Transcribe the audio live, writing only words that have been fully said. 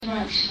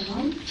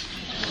Shalom.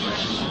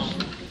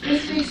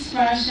 This week's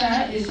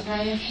parasha is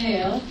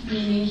Vayakhel,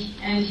 meaning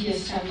and he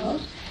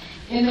assembled.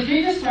 In the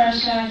previous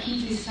parasha,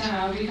 Ki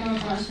Tisa, we come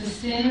across the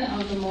sin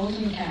of the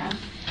molten calf,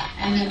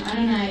 and then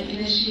Adonai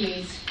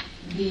initiates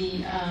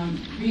the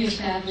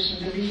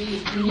re-establishment,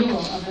 the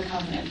renewal of the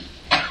covenant.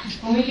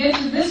 When we get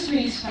to this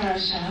week's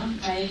parasha,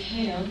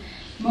 Vayakhel,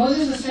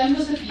 Moses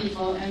assembles the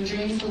people and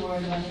brings the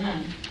word of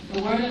Adonai.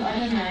 The word of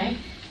Adonai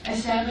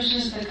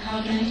establishes the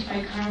covenant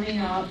by carving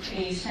out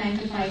a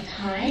sanctified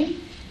time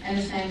and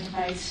a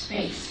sanctified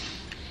space.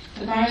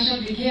 The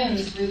parasha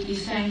begins with the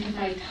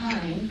sanctified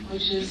time,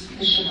 which is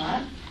the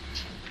Shabbat,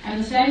 and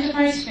the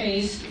sanctified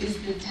space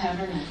is the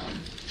tabernacle.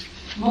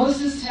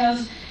 Moses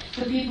tells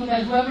the people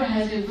that whoever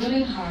has a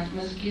willing heart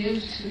must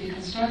give to the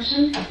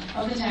construction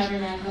of the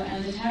tabernacle,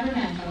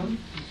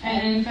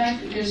 and in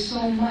fact there's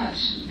so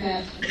much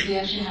that they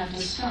actually have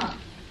to stop.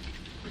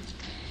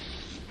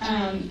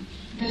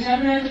 The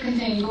tabernacle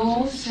contained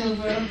gold,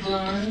 silver,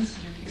 bronze,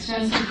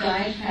 expensive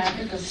dyed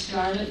fabric of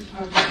scarlet,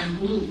 purple, and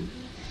blue.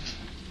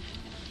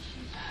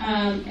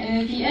 And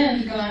at the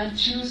end, God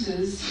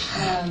chooses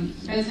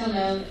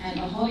Bezalel and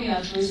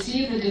Aholiab to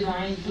receive the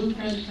divine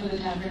blueprint for the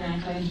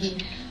tabernacle, and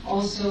he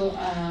also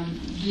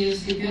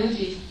gives the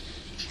ability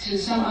to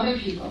some other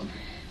people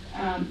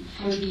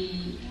for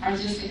the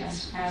artistic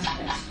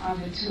aspects of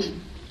it too.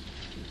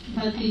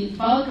 But the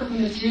bulk of the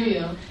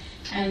material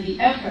and the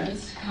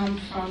efforts come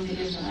from the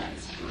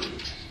Israelites.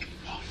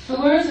 The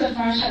words of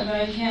Parashat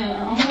Vayakhel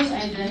are almost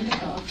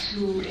identical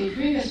to a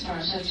previous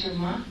Parashat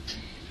Terumah,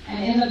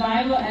 and in the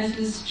Bible, as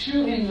is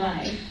true in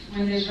life,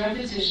 when there's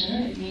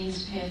repetition, it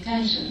means pay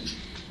attention.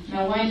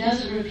 Now, why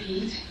does it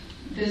repeat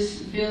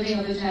this building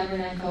of the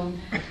tabernacle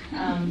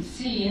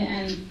scene?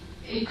 And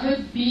it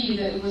could be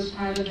that it was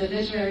part of the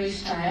literary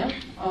style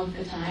of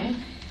the time,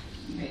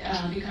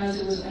 because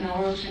it was an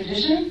oral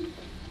tradition.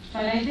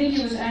 But I think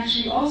it was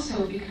actually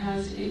also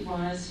because it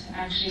was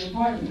actually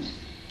important.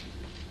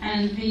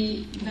 And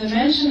the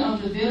mention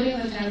of the building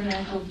of the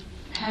tabernacle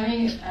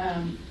having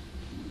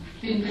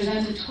been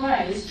presented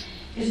twice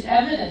is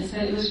evidence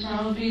that it was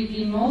probably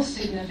the most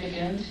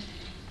significant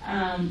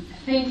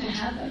thing to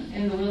happen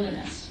in the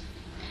wilderness.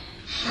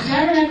 The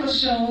tabernacle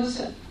shows,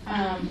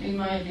 in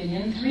my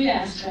opinion, three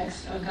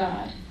aspects of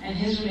God and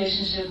his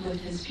relationship with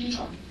his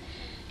people.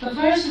 The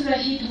first is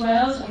that he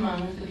dwells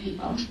among the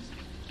people,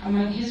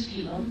 among his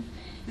people.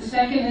 The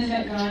second is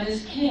that God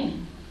is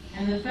king.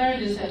 And the third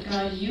is that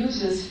God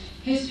uses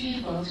his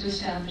people to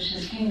establish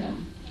his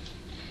kingdom.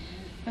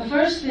 The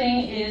first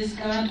thing is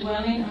God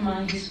dwelling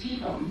among his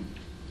people.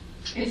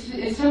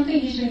 It's something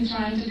he's been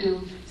trying to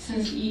do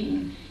since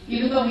Eden.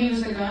 Even though he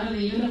was the God of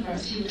the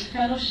universe, he would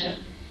fellowship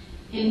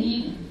in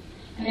Eden.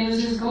 And it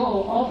was his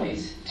goal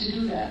always to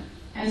do that.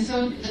 And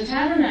so the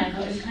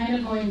tabernacle is kind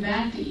of going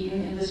back to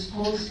Eden in this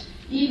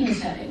post-Eden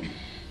setting,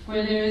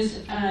 where there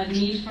is a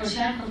need for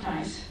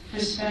sacrifice, for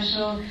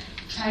special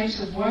types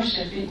of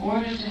worship in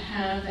order to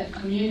have that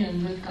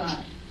communion with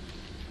God.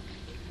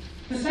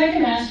 The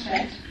second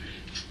aspect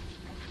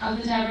of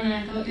the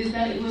tabernacle is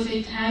that it was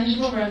a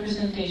tangible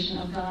representation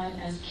of God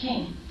as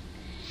king.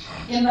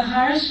 In the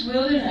harsh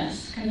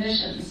wilderness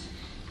conditions,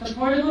 the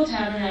portable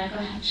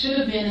tabernacle should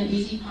have been an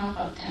easy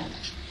pop-up tent.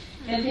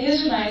 Yet the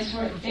Israelites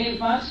were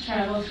about to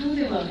travel through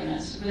the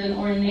wilderness with an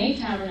ornate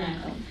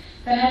tabernacle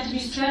that had to be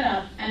set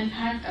up and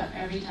packed up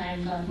every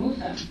time God moved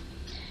them.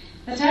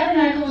 The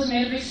tabernacle was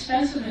made of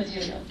expensive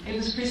material. It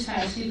was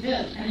precisely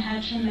built and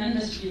had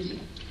tremendous beauty.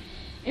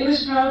 It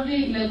was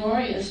probably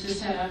laborious to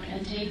set up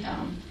and take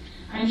down.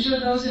 I'm sure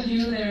those of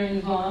you that are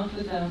involved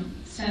with the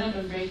setup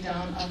and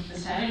breakdown of the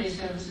Saturday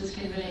services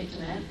can relate to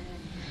that.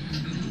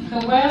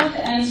 The wealth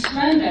and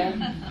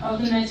splendor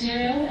of the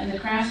material and the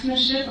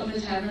craftsmanship of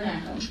the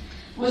tabernacle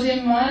was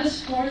a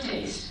modest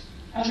foretaste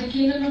of the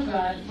kingdom of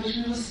God, which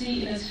we will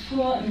see in its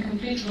full and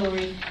complete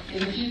glory in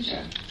the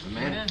future.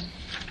 Amen.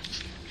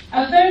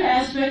 A third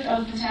aspect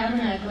of the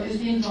tabernacle is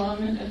the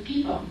involvement of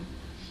people.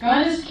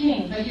 God is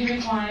king, but he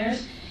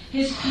requires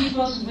his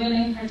people's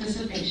willing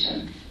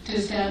participation to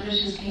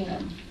establish his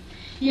kingdom.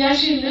 He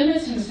actually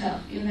limits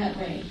himself in that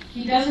way.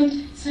 He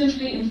doesn't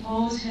simply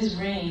impose his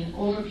reign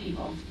over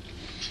people.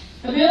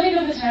 The building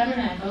of the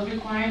tabernacle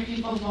required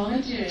people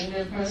volunteering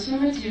their personal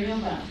material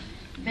wealth,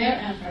 their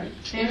effort,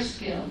 their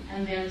skill,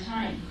 and their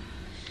time.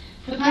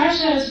 The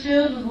parasha is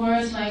filled with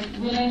words like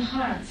willing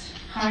hearts,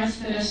 hearts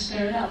that are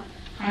stirred up,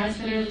 hearts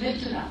that are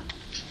lifted up,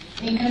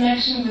 in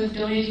connection with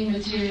donating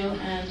material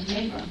and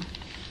labor.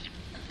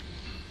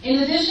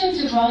 In addition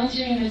to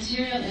volunteering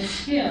material and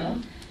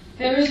skill,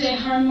 there is a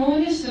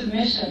harmonious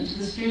submission to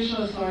the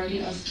spiritual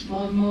authority of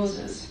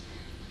Moses,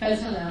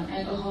 Bezalel,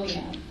 and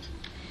Aholiab.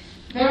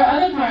 There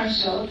are other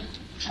parashot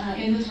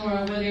in the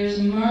Torah where there is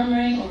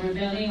murmuring or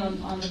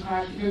rebellion on the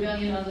part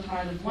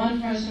of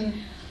one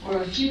person, or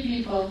a few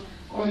people,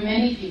 or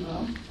many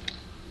people.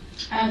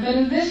 But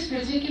in this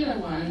particular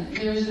one,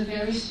 there is a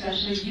very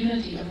special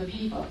unity of the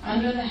people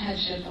under the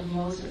headship of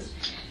Moses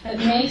that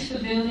makes the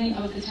building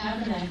of the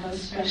tabernacle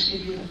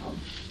especially beautiful.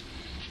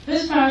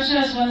 This parasha,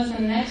 as well as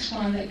the next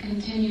one that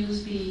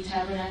continues the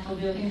tabernacle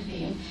building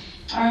theme,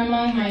 are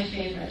among my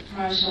favorite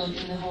parashot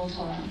in the whole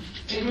Torah.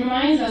 It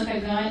reminds us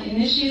that God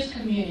initiates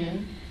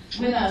communion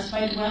with us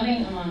by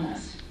dwelling among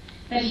us,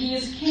 that He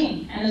is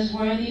King and is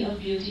worthy of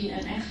beauty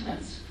and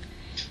excellence.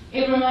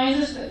 It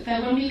reminds us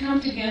that when we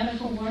come together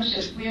for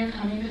worship, we are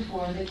coming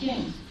before the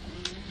King.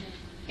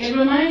 It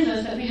reminds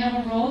us that we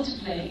have a role to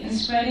play in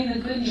spreading the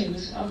good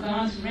news of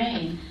God's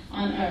reign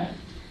on earth,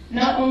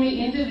 not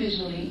only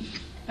individually,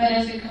 but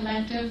as a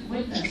collective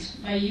witness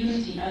by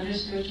unity under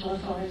spiritual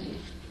authority.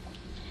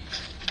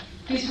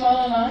 Please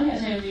follow along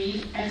as I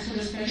read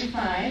Exodus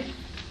 35,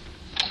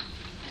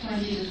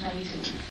 20 to 22.